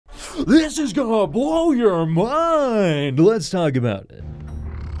This is gonna blow your mind. Let's talk about it.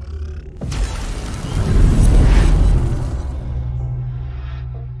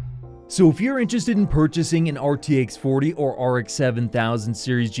 So if you're interested in purchasing an RTX 40 or RX 7000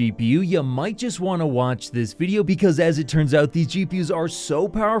 series GPU, you might just want to watch this video because as it turns out, these GPUs are so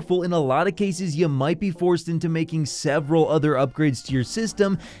powerful, in a lot of cases you might be forced into making several other upgrades to your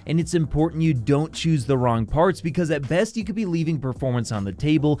system, and it's important you don't choose the wrong parts because at best you could be leaving performance on the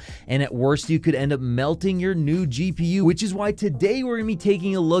table, and at worst you could end up melting your new GPU, which is why today we're going to be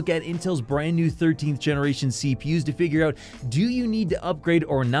taking a look at Intel's brand new 13th generation CPUs to figure out, do you need to upgrade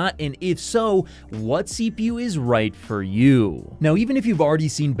or not, and if so, what CPU is right for you? Now, even if you've already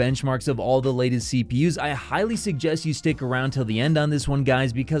seen benchmarks of all the latest CPUs, I highly suggest you stick around till the end on this one,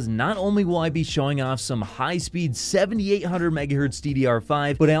 guys, because not only will I be showing off some high-speed 7800MHz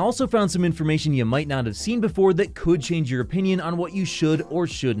DDR5, but I also found some information you might not have seen before that could change your opinion on what you should or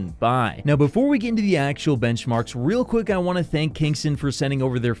shouldn't buy. Now, before we get into the actual benchmarks, real quick, I want to thank Kingston for sending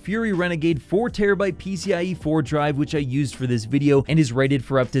over their Fury Renegade 4TB PCIe 4 drive, which I used for this video and is rated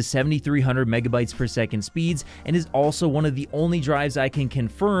for up to 7300 megabytes per second speeds, and is also one of the only drives I can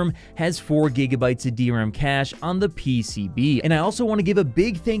confirm has 4 gigabytes of DRAM cache on the PCB. And I also want to give a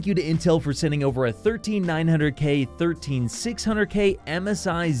big thank you to Intel for sending over a 13900K, 13600K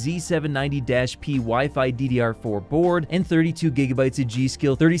MSI Z790-P Wi-Fi DDR4 board, and 32 gigabytes of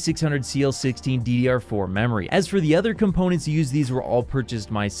G.Skill 3600 CL16 DDR4 memory. As for the other components used, these were all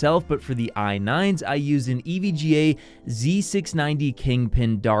purchased myself, but for the i9s, I used an EVGA Z690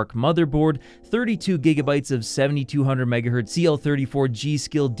 Kingpin Dark Motherboard, 32 gigabytes of 7200 MHz CL34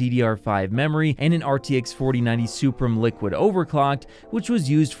 G.Skill DDR5 memory, and an RTX 4090 Supreme Liquid Overclocked, which was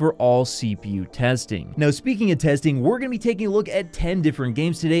used for all CPU testing. Now, speaking of testing, we're going to be taking a look at 10 different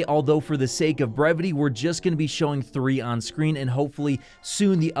games today, although for the sake of brevity, we're just going to be showing 3 on screen, and hopefully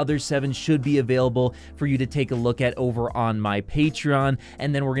soon the other 7 should be available for you to take a look at over on my Patreon.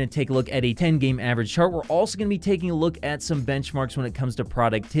 And then we're going to take a look at a 10-game average chart. We're also going to be taking a look at some benchmarks when it comes to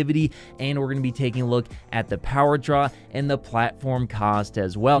productivity, and we're going to be taking a look at the power draw and the platform cost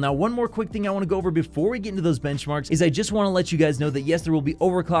as well. Now, one more quick thing I want to go over before we get into those benchmarks is I just want to let you guys know that yes, there will be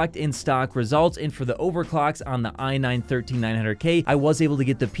overclocked in stock results, and for the overclocks on the i9 13900K, I was able to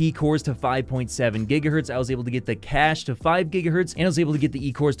get the P cores to 5.7 gigahertz, I was able to get the cache to 5 gigahertz, and I was able to get the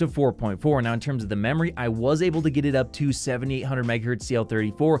E cores to 4.4. Now, in terms of the memory, I was able to get it up to 7800 megahertz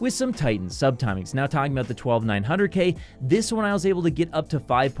CL34 with some tightened subtimings. Now, talking about the 12900K, this one I was able to get up to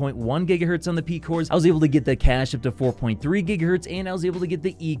 5.1 gigahertz on the P cores, I was able to get the cache up to 4.3 gigahertz, and I was able to get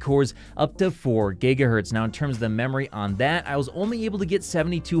the E cores up to 4 gigahertz. Now, in terms of the memory on that, I was only able to get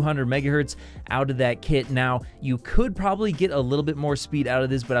 7200 megahertz out of that kit. Now, you could probably get a little bit more speed out of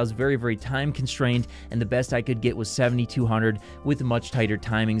this, but I was very time constrained, and the best I could get was 7200 with much tighter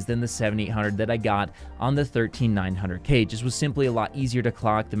timings than the 7800 that I got on the 13900K. It just was simply a lot easier to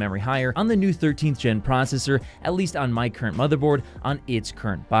clock the memory higher on the new 13th gen processor, at least on my current motherboard on its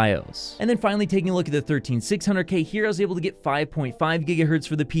current BIOS. And then finally, taking a look at the 13600K, here I was able to get 5.5 gigahertz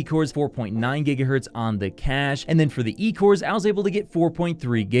for the P cores, 4.9 gigahertz on the cache, and then for the E cores, I was able to get 4.3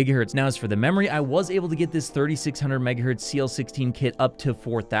 gigahertz. Now, as for the memory, I was able to get this 3600 megahertz CL16 kit up to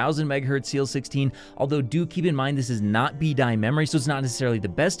 4000 megahertz CL16, although do keep in mind this is not B-die memory, so it's not necessarily the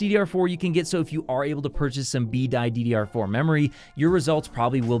best DDR4 you can get. So if you are able to purchase some B-die DDR4 memory, your results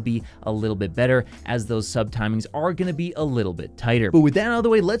probably will be a little bit better, as those subtimings are going to be a little bit tighter. But with that out of the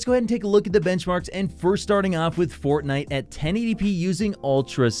way, let's go ahead and take a look at the benchmarks, and first starting off with Fortnite at 1080p using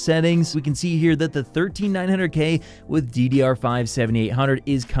ultra settings. We can see here that the 13900K with DDR5 7800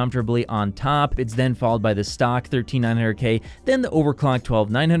 is comfortably on top. It's then followed by the stock 13900K, then the overclocked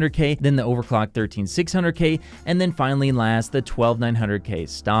 12900K, then the overclocked 13600K, and then finally and last the 12900K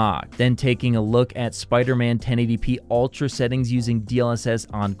stock. Then taking a look at Spider-Man 1080p ultra settings using DLSS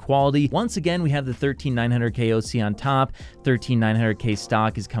on quality. Once again, we have the 13900K OC on top, 13900K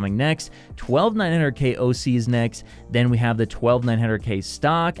stock is coming next, 12900K OC is next, then we have the 12900K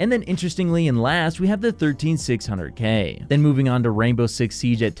stock, and then interestingly and last, we have the 13600K. Then moving on to Rainbow Six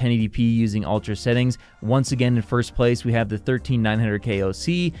Siege at 1080p using ultra settings. Once again, in first place, we have the 13900K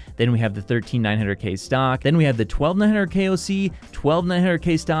OC, then we have the 13900K stock, then we have the 12900K OC,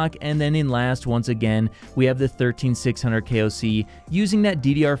 12900K stock, and then in last, once again, we have the 13600K OC using that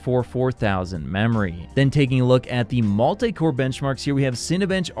DDR4 4000 memory. Then taking a look at the multi-core benchmarks here, we have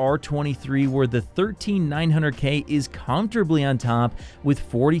Cinebench R20 2023, where the 13900K is comfortably on top with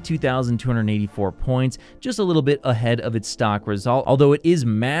 42,284 points, just a little bit ahead of its stock result, although it is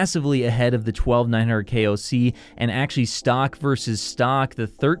massively ahead of the 12900K OC, and actually stock versus stock, the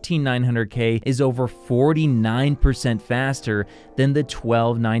 13900K is over 49% faster than the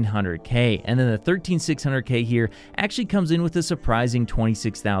 12900K, and then the 13600K here actually comes in with a surprising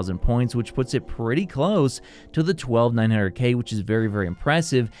 26,000 points, which puts it pretty close to the 12900K, which is very, very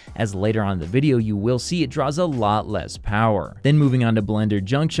impressive, as later on in the video you will see it draws a lot less power. Then moving on to Blender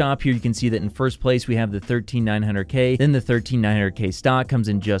Junk Shop, here you can see that in first place we have the 13900K, then the 13900K stock comes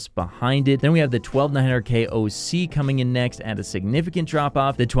in just behind it, then we have the 12900K OC coming in next at a significant drop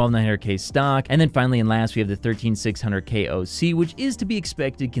off, the 12900K stock, and then finally and last we have the 13600K OC, which is to be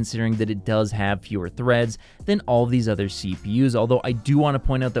expected considering that it does have fewer threads than all these other CPUs, although I do want to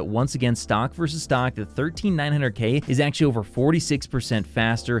point out that once again, stock versus stock, the 13900K is actually over 46%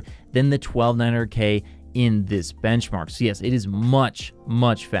 faster than the 12900K in this benchmark. So yes, it is much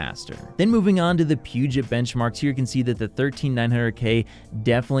faster. Then moving on to the Puget benchmarks, here you can see that the 13900K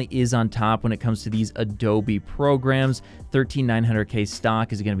definitely is on top when it comes to these Adobe programs. 13900K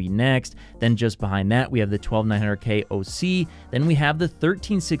stock is going to be next. Then just behind that, we have the 12900K OC. Then we have the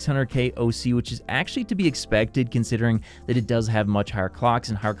 13600K OC, which is actually to be expected considering that it does have much higher clocks,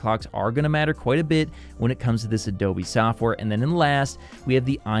 and higher clocks are going to matter quite a bit when it comes to this Adobe software. And then in last, we have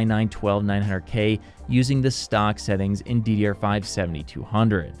the i9 12900K using the stock settings in DDR5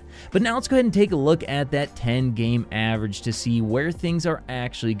 7200. But now let's go ahead and take a look at that 10 game average to see where things are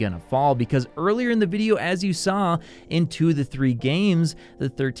actually gonna fall, because earlier in the video, as you saw, in 2 of the 3 games, the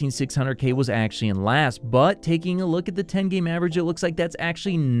 13600K was actually in last, but taking a look at the 10 game average, it looks like that's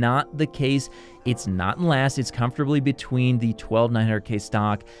actually not the case. It's not in last, it's comfortably between the 12900K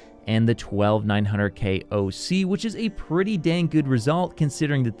stock and the 12900K OC, which is a pretty dang good result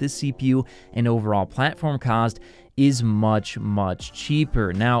considering that this CPU and overall platform cost is much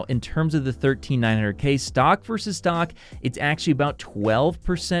cheaper. Now, in terms of the 13900K stock versus stock, it's actually about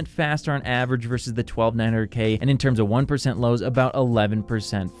 12% faster on average versus the 12900K, and in terms of 1% lows, about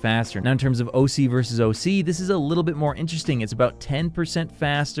 11% faster. Now, in terms of OC versus OC, this is a little bit more interesting. It's about 10%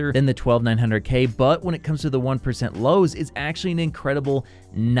 faster than the 12900K, but when it comes to the 1% lows, it's actually an incredible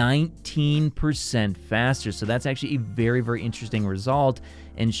 19% faster. So that's actually a very interesting result,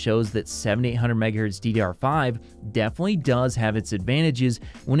 and shows that 7800MHz DDR5 definitely does have its advantages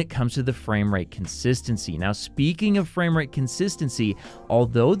when it comes to the frame rate consistency. Now, speaking of frame rate consistency,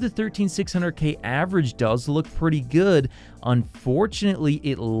 although the 13600K average does look pretty good, unfortunately,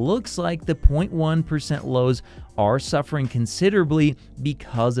 it looks like the 0.1% lows are suffering considerably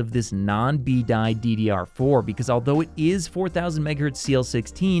because of this non-B-die DDR4, because although it is 4000 MHz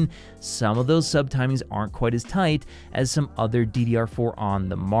CL16, some of those subtimings aren't quite as tight as some other DDR4 on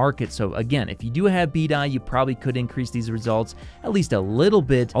the market. So again, if you do have B-die, you probably could increase these results at least a little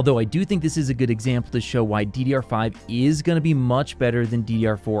bit, although I do think this is a good example to show why DDR5 is going to be much better than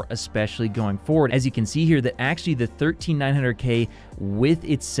DDR4, especially going forward. As you can see here, that actually the 13900K with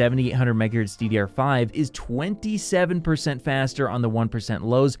its 7800 MHz DDR5 is 27% faster on the 1%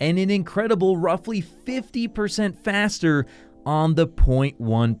 lows, and an incredible roughly 50% faster on the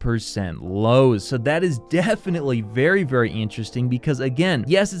 0.1% lows. So that is definitely very interesting, because again,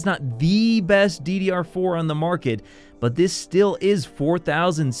 yes, it's not the best DDR4 on the market, but this still is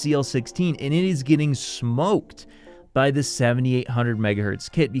 4000 CL16, and it is getting smoked by the 7800 MHz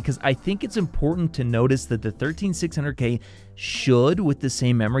kit, because I think it's important to notice that the 13600K should, with the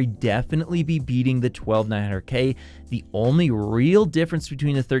same memory, definitely be beating the 12900K. The only real difference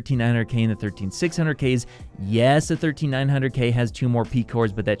between the 13900K and the 13600K is, yes, the 13900K has 2 more P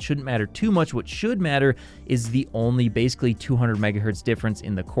cores, but that shouldn't matter too much. What should matter is the only basically 200 MHz difference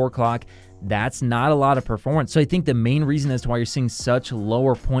in the core clock. That's not a lot of performance. So I think the main reason as to why you're seeing such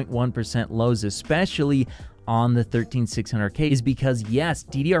lower 0.1% lows, especially on the 13600K, is because yes,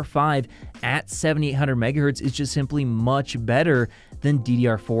 DDR5 at 7800 MHz is just simply much better than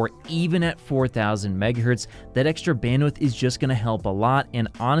DDR4 even at 4000 MHz. That extra bandwidth is just going to help a lot, and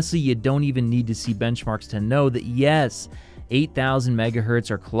honestly, you don't even need to see benchmarks to know that yes, 8000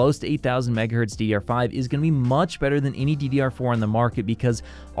 MHz or close to 8000 MHz DDR5 is going to be much better than any DDR4 on the market, because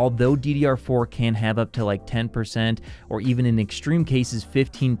although DDR4 can have up to like 10% or even in extreme cases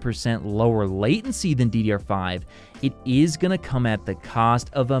 15% lower latency than DDR5, it is going to come at the cost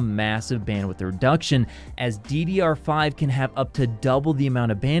of a massive bandwidth reduction, as DDR5 can have up to double the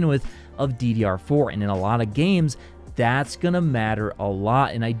amount of bandwidth of DDR4, and in a lot of games, that's gonna matter a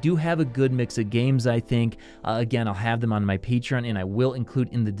lot. And I do have a good mix of games, I think. Again, I'll have them on my Patreon, and I will include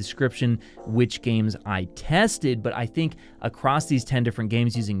in the description which games I tested, but I think across these 10 different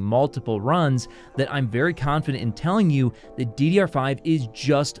games using multiple runs that I'm very confident in telling you that DDR5 is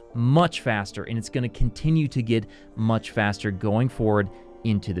just much faster, and it's gonna continue to get much faster going forward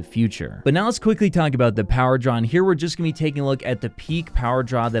into the future. But now let's quickly talk about the power draw, and here we're just going to be taking a look at the peak power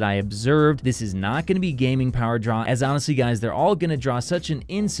draw that I observed. This is not going to be gaming power draw, as honestly guys, they're all going to draw such an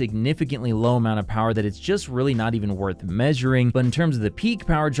insignificantly low amount of power that it's just really not even worth measuring. But in terms of the peak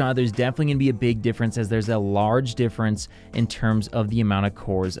power draw, there's definitely going to be a big difference, as there's a large difference in terms of the amount of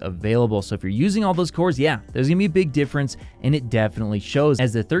cores available. So if you're using all those cores, yeah, there's going to be a big difference, and it definitely shows,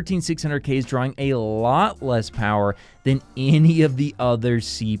 as the 13600K is drawing a lot less power than any of the other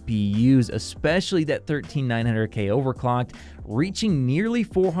CPUs, especially that 13900K overclocked, reaching nearly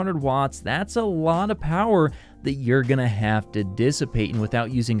 400 watts. That's a lot of power that you're gonna have to dissipate, and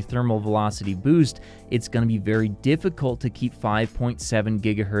without using thermal velocity boost, it's gonna be very difficult to keep 5.7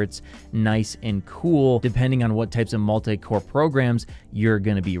 gigahertz nice and cool, depending on what types of multi-core programs you're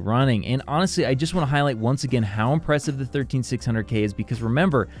gonna be running. And honestly, I just wanna highlight once again how impressive the 13600K is, because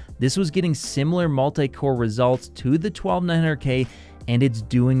remember, this was getting similar multi-core results to the 12900K, and it's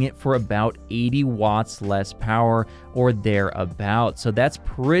doing it for about 80 watts less power or thereabout. So that's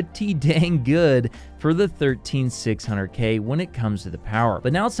pretty dang good for the 13600K when it comes to the power.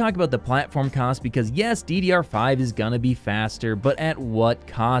 But now let's talk about the platform cost, because yes, DDR5 is gonna be faster, but at what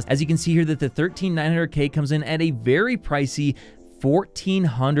cost? As you can see here that the 13900K comes in at a very pricey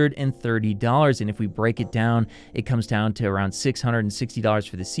 $1,430, and if we break it down, it comes down to around $660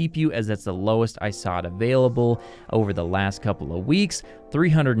 for the CPU, as that's the lowest I saw it available over the last couple of weeks.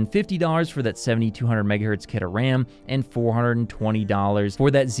 $350 for that 7200 megahertz kit of RAM, and $420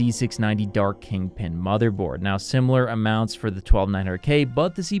 for that Z690 Dark Kingpin motherboard. Now, similar amounts for the 12900K,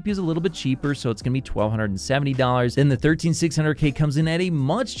 but the CPU is a little bit cheaper, so it's going to be $1,270. Then the 13600K comes in at a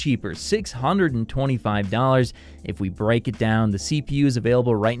much cheaper $625. If we break it down, the CPU is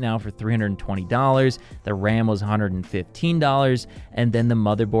available right now for $320, the RAM was $115, and then the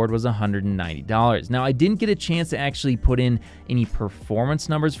motherboard was $190. Now, I didn't get a chance to actually put in any performance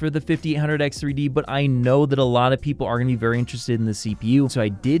numbers for the 5800X3D, but I know that a lot of people are going to be very interested in the CPU, so I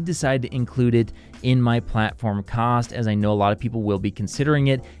did decide to include it in my platform cost, as I know a lot of people will be considering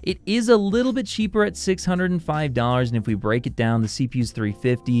it. It is a little bit cheaper at $605, and if we break it down, the CPU is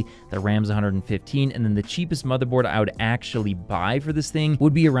 $350, the RAM's $115, and then the cheapest motherboard I would actually buy for this thing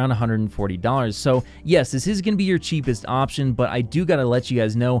would be around $140. So yes, this is going to be your cheapest option, but I do got to let you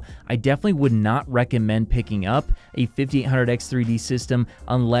guys know, I definitely would not recommend picking up a 5800X3D system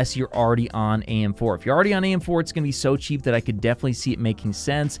unless you're already on AM4. If you're already on AM4, it's going to be so cheap that I could definitely see it making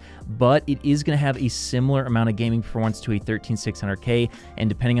sense, but it is going to have a similar amount of gaming performance to a 13600K, and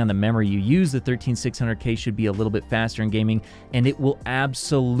depending on the memory you use, the 13600K should be a little bit faster in gaming, and it will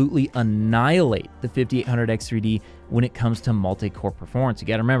absolutely annihilate the 5800X3D when it comes to multi-core performance. You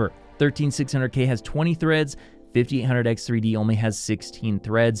got to remember, 13600K has 20 threads, 5800X3D only has 16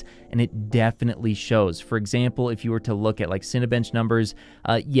 threads, and it definitely shows. For example, if you were to look at like Cinebench numbers,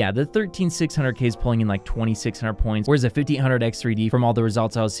 yeah, the 13600K is pulling in like 2,600 points, whereas the 5800X3D, from all the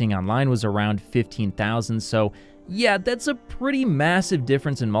results I was seeing online, was around 15,000. So yeah, that's a pretty massive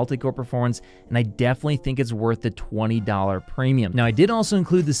difference in multi-core performance, and I definitely think it's worth the $20 premium. Now, I did also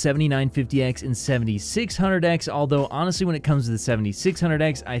include the 7950X and 7600X, although honestly, when it comes to the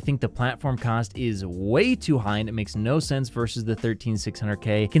 7600X, I think the platform cost is way too high, and it makes no sense versus the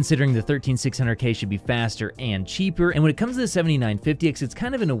 13600K, considering the 13600K should be faster and cheaper. And when it comes to the 7950X, it's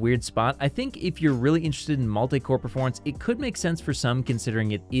kind of in a weird spot. I think if you're really interested in multi-core performance, it could make sense for some,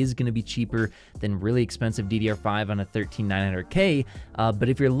 considering it is going to be cheaper than really expensive DDR5 on a 13900K, but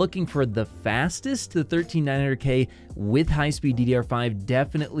if you're looking for the fastest, the 13900K with high-speed DDR5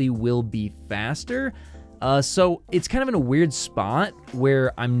 definitely will be faster. So it's kind of in a weird spot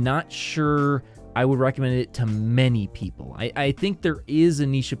where I'm not sure I would recommend it to many people. I think there is a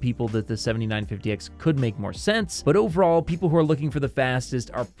niche of people that the 7950X could make more sense, but overall, people who are looking for the fastest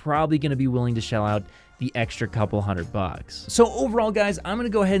are probably going to be willing to shell out the extra couple $100. So overall, guys, I'm going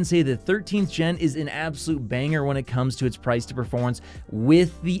to go ahead and say the 13th gen is an absolute banger when it comes to its price to performance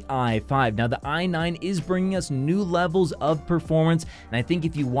with the i5. Now, the i9 is bringing us new levels of performance, and I think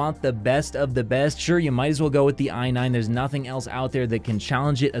if you want the best of the best, sure, you might as well go with the i9. There's nothing else out there that can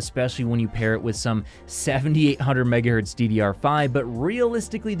challenge it, especially when you pair it with some 7800 megahertz DDR5, but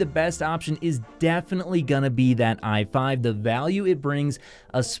realistically, the best option is definitely going to be that i5. The value it brings,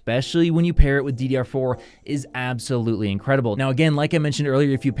 especially when you pair it with DDR4 DDR4 is absolutely incredible. Now again, like I mentioned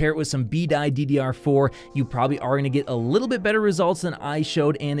earlier, if you pair it with some B-die DDR4, you probably are going to get a little bit better results than I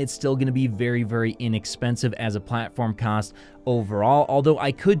showed, and it's still going to be very, very inexpensive as a platform cost overall, although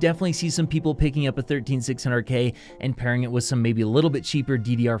I could definitely see some people picking up a 13600K and pairing it with some maybe a little bit cheaper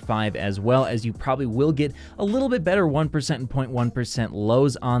DDR5 as well, as you probably will get a little bit better 1% and 0.1%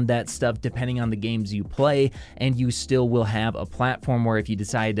 lows on that stuff depending on the games you play, and you still will have a platform where if you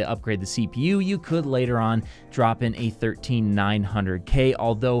decide to upgrade the CPU, you could later on drop in a 13900K,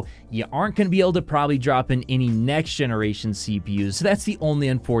 although you aren't going to be able to probably drop in any next generation CPUs, so that's the only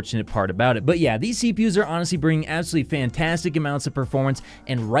unfortunate part about it. But yeah, these CPUs are honestly bringing absolutely fantastic amounts of performance,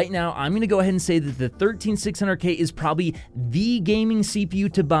 and right now I'm going to go ahead and say that the 13600K is probably the gaming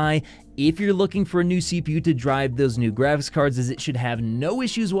CPU to buy if you're looking for a new CPU to drive those new graphics cards, as it should have no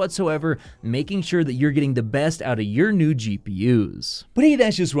issues whatsoever making sure that you're getting the best out of your new GPUs. But hey,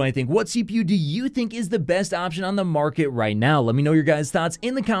 that's just what I think. What CPU do you think is the best option on the market right now? Let me know your guys' thoughts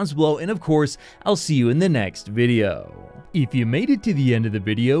in the comments below, and of course, I'll see you in the next video. If you made it to the end of the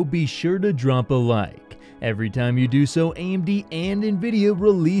video, be sure to drop a like. Every time you do so, AMD and Nvidia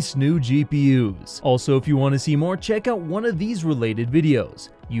release new GPUs. Also, if you want to see more, check out one of these related videos.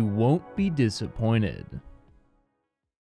 You won't be disappointed.